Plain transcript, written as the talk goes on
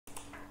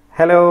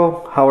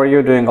Hello, how are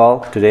you doing all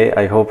today?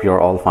 I hope you're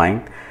all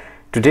fine.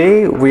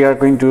 Today we are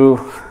going to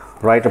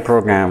write a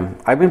program.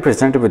 I've been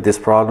presented with this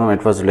problem.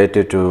 It was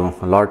related to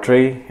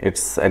lottery.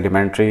 It's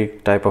elementary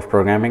type of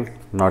programming,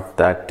 not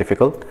that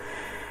difficult.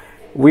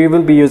 We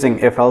will be using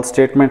if-else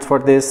statements for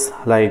this.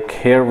 Like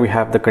here we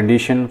have the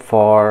condition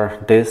for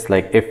this,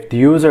 like if the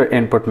user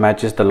input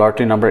matches the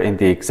lottery number in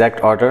the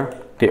exact order,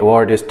 the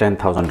award is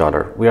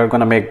 $10,000. We are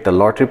going to make the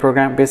lottery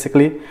program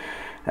basically,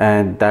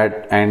 and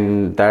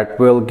that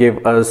will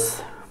give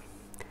us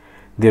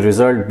the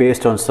result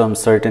based on some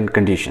certain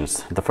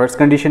conditions. The first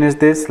condition is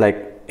this,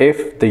 like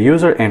if the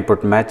user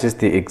input matches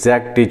the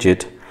exact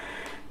digit,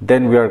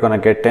 then we are going to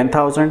get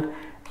 10,000.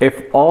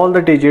 If all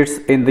the digits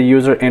in the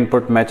user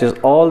input matches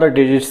all the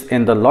digits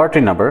in the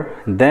lottery number,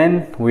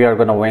 then we are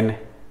going to win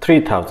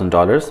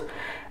 $3,000.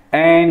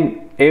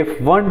 And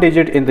if one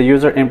digit in the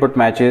user input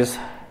matches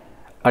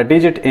a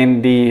digit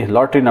in the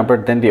lottery number,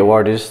 then the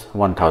award is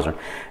 1,000.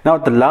 Now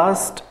the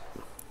last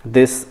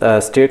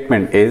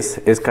statement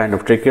is kind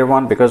of trickier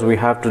one, because we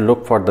have to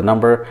look for the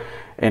number.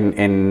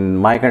 In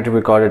my country we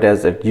call it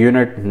as a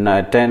unit,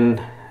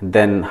 10,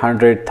 then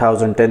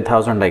 100,000,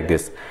 10,000, like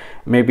this.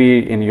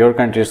 Maybe in your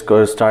country it's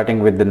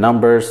starting with the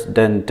numbers,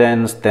 then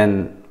tens,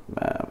 then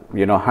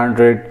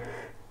 100.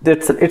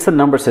 It's a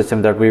number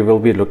system that we will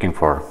be looking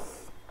for.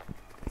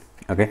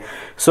 Okay,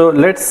 so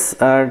let's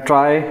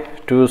try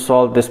to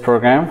solve this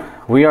program.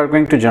 We are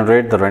going to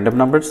generate the random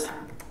numbers,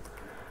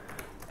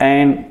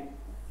 and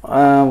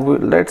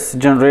let's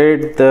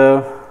generate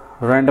the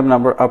random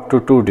number up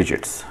to 2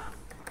 digits,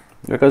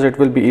 because it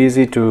will be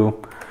easy to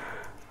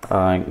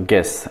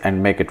guess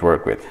and make it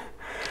work with.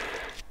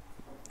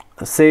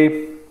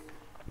 Say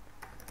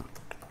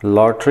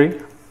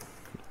lottery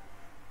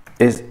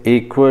is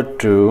equal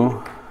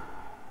to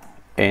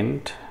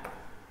int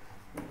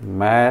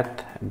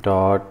math.random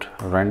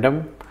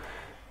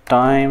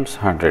times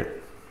 100.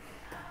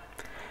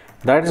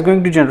 That is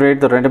going to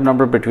generate the random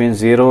number between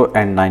 0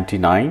 and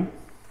 99,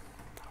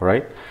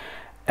 right?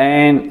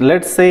 And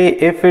let's say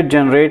if it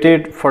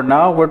generated, for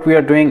now what we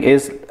are doing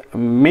is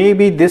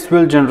maybe this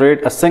will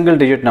generate a single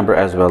digit number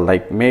as well,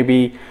 like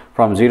maybe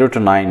from 0 to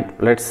 9.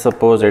 Let's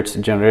suppose it's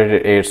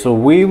generated 8, so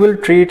we will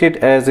treat it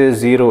as a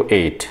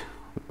 08,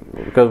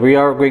 because we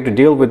are going to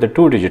deal with the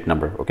 2-digit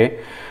number. Okay,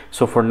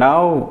 so for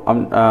now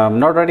I'm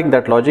not writing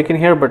that logic in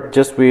here, but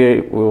just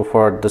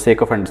for the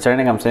sake of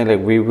understanding, I'm saying like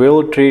we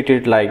will treat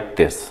it like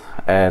this,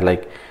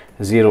 like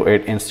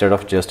 08 instead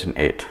of just an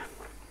 8.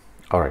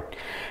 All right,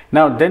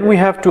 now then we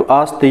have to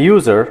ask the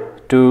user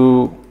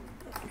to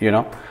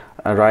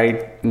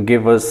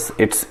give us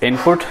its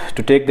input.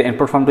 To take the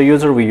input from the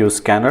user, we use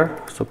scanner,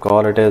 so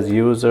call it as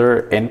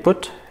user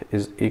input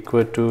is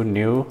equal to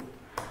new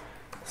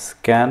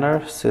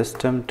scanner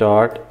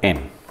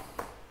system.in.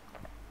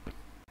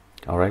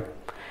 all right,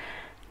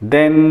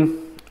 then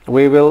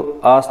we will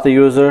ask the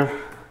user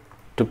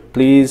to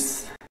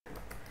please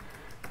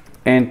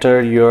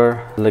enter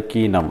your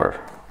lucky number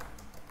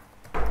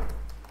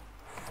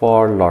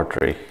for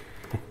lottery.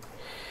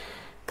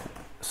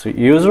 So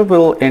user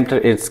will enter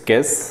its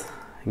guess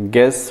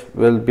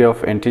will be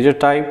of integer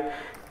type.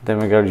 Then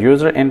we got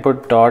user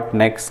input dot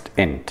next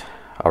int.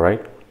 All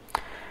right,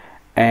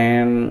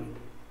 and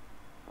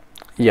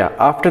yeah,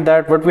 after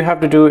that what we have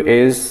to do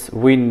is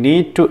we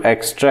need to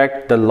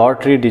extract the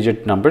lottery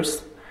digit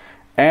numbers,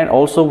 and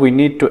also we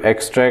need to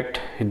extract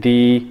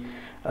the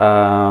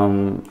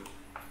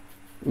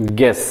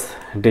guess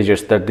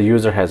digits that the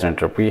user has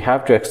entered. We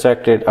have to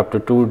extract it up to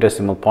 2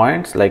 decimal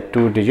points, like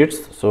 2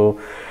 digits. So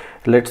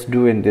let's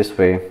do in this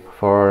way.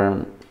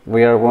 For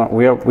we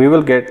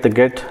will get the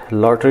get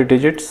lottery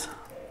digits,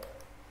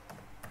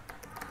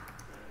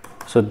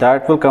 so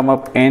that will come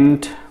up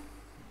int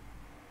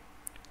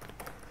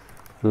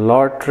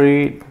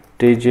lottery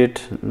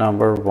digit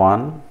number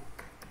 1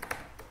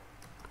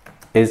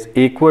 is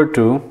equal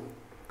to,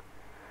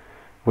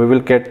 we will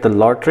get the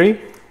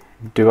lottery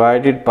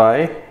divided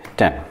by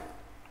 10.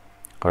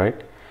 all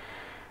right,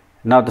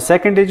 now the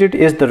second digit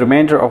is the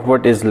remainder of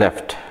what is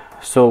left,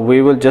 so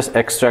we will just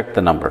extract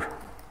the numbers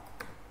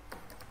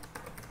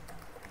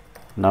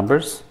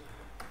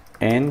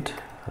int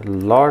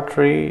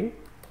lottery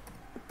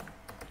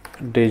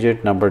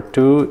digit number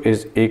 2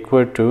 is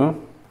equal to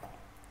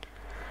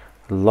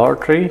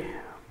lottery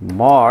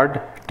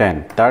mod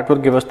 10. That will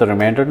give us the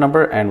remainder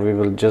number, and we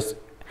will just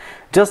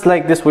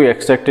like this we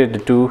extracted the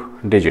 2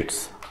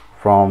 digits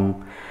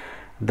from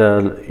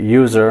the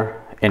user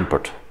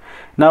input.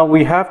 Now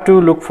we have to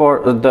look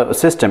for the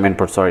system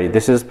input. Sorry,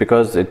 this is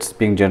because it's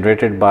being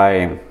generated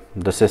by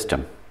the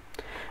system.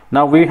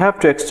 Now we have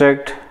to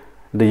extract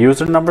the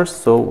user numbers,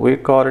 so we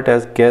call it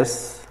as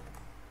guess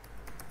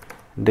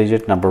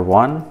digit number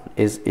 1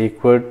 is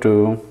equal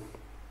to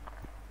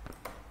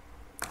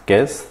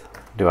guess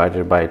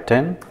divided by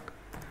 10,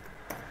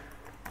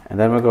 and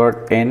then we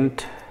got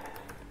int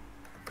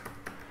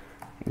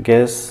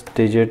guess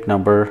digit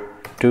number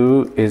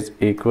 2 is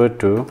equal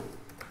to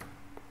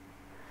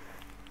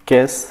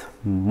guess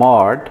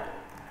mod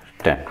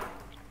 10.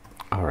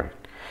 all right,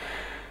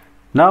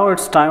 Now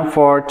it's time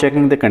for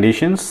checking the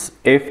conditions.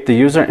 If the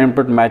user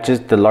input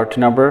matches the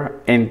lottery number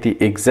in the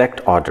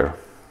exact order,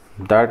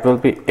 that will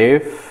be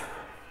if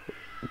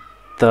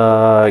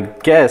the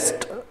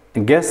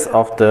guess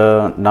of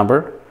the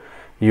number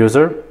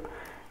user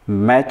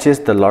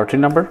matches the lottery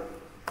number,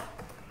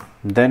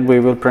 then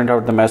we will print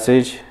out the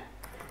message,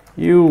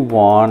 you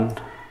won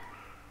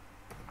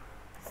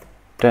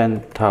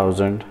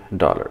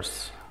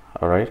 $10,000.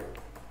 all right.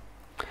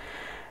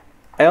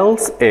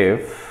 Else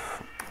if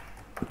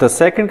the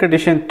second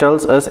condition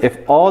tells us if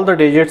all the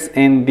digits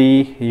in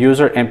the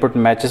user input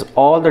matches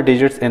all the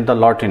digits in the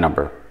lottery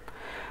number,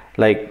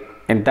 like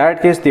in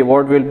that case the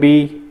award will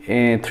be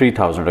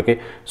 3,000.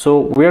 okay, so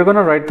we are going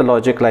to write the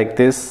logic like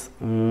this.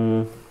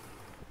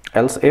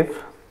 Else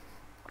if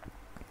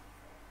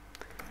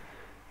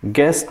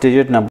guess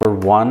digit number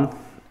 1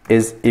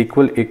 is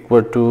equal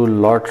to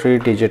lottery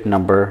digit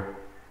number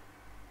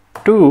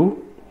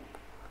 2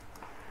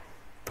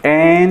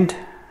 and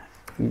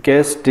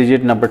guess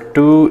digit number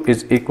 2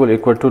 is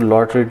equal to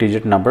lottery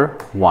digit number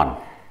 1.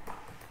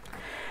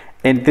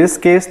 In this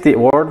case the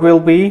award will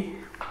be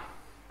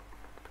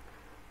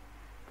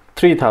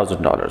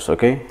 $3,000.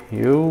 okay,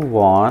 you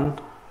won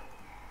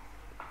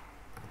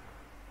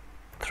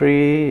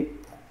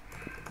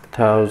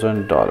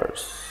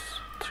 $3,000.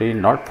 3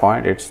 not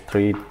point, it's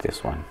 3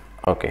 this one.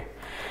 okay,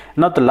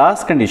 now the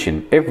last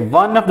condition, if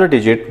one of the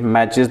digit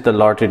matches the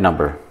lottery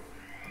number,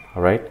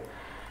 all right,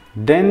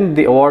 then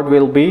the award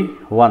will be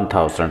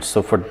 1,000.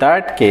 so for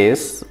that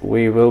case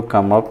we will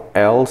come up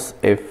else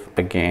if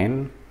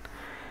again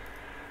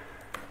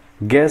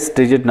guess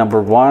digit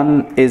number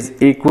 1 is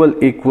equal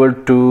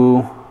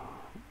to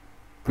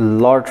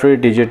lottery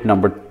digit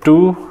number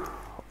 2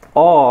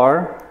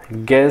 or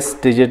guess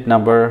digit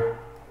number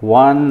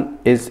 1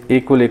 is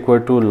equal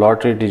to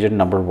lottery digit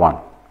number 1.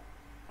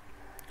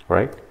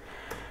 right,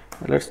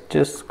 let's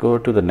just go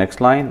to the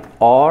next line,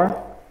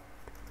 or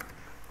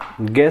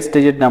guess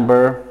digit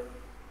number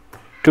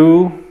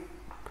 2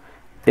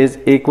 is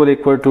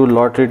equal to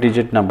lottery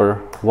digit number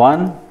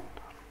 1,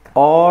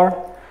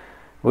 or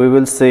we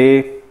will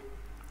say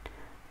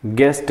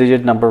guess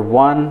digit number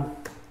 1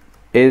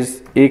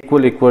 is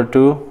equal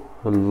to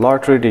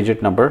lottery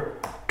digit number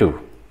 2.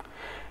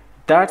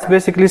 That's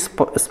basically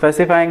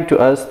specifying to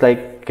us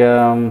like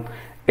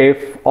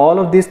if all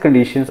of these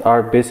conditions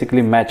are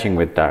basically matching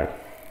with that.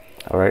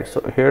 all right,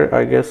 so here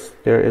I guess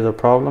there is a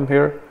problem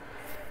here.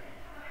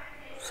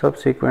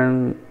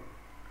 Subsequent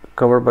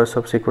covered by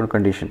subsequent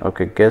condition.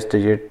 okay, guess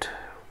digit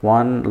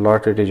 1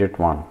 lottery digit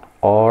 1,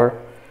 or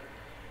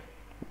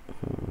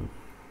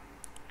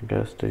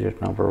guess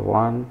digit number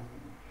 1,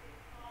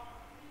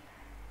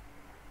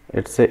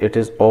 it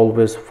is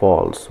always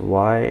false.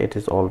 Why it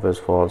is always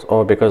false?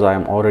 Oh, because I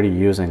am already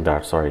using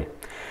that, sorry.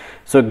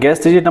 So guess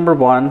digit number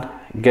 1,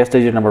 guess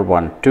digit number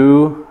 1,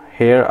 2,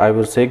 here I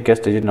will say guess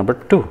digit number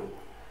 2.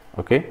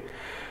 okay,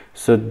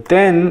 so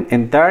then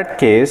in that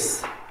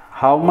case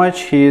how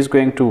much he is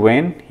going to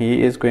win?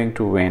 He is going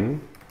to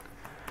win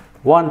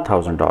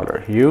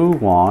 $1,000. you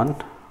won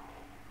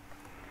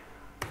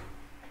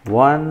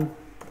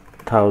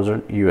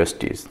 1,000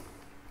 USDs.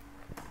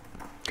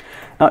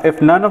 Now if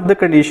none of the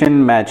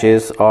condition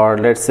matches, or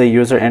let's say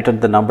user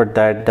entered the number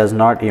that does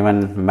not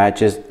even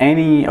matches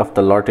any of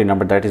the lottery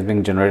number that is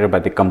being generated by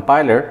the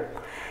compiler,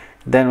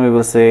 then we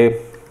will say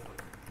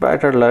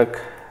better luck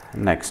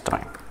next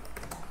time.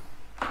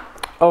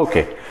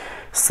 okay,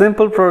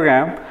 simple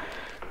program.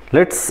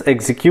 Let's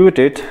execute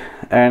it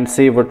and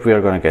see what we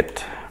are going to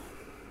get.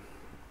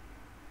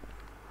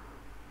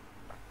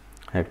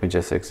 Let me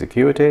just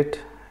execute it,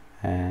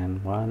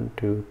 and 1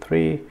 2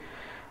 3.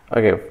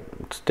 okay,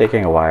 it's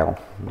taking a while,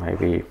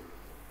 maybe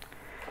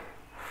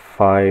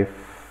 5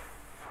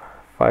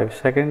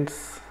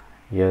 seconds.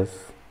 yes,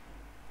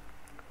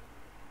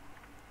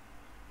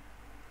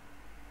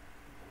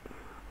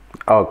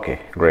 okay,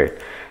 great.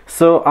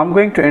 So I'm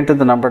going to enter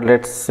the number,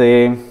 let's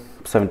say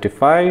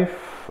 75.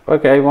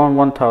 okay, I want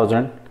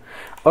 1,000.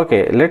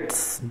 okay,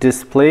 let's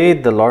display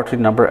the lottery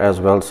number as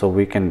well so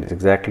we can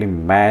exactly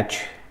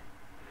match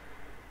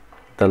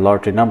the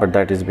lottery number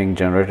that is being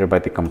generated by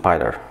the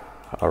compiler.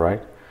 all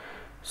right,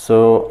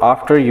 so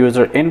after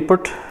user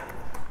input,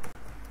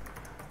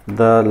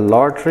 the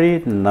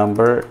lottery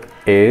number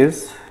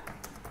is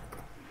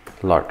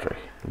lottery,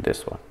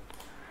 this one.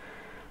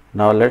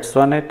 Now let's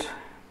run it.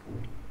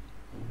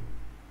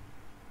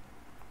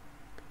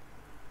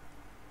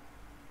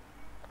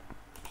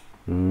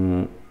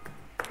 Mm,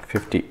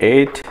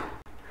 58.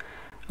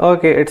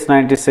 okay, it's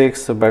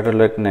 96, so better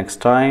luck next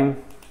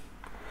time.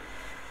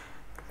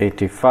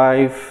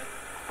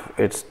 85,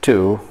 it's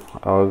 2.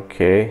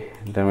 okay,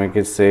 then we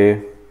can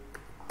say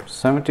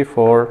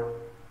 74,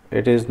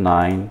 it is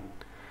 9.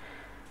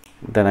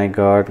 then I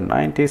got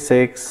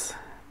 96,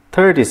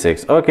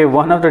 36. okay,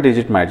 one of the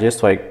digit matches,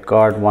 so I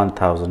got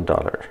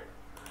 $1,000.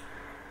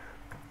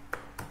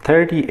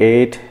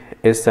 38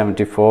 is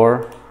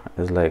 74,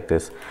 is like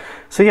this.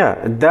 So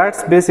yeah,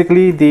 that's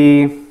basically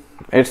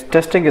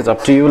testing is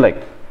up to you,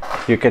 like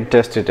you can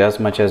test it as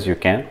much as you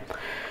can.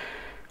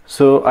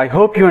 So I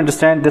hope you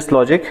understand this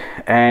logic,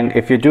 and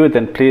if you do,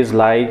 then please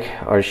like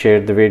or share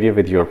the video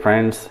with your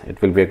friends.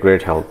 It will be a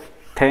great help.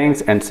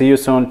 Thanks and see you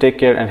soon. Take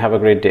care and have a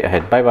great day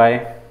ahead. Bye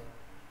bye.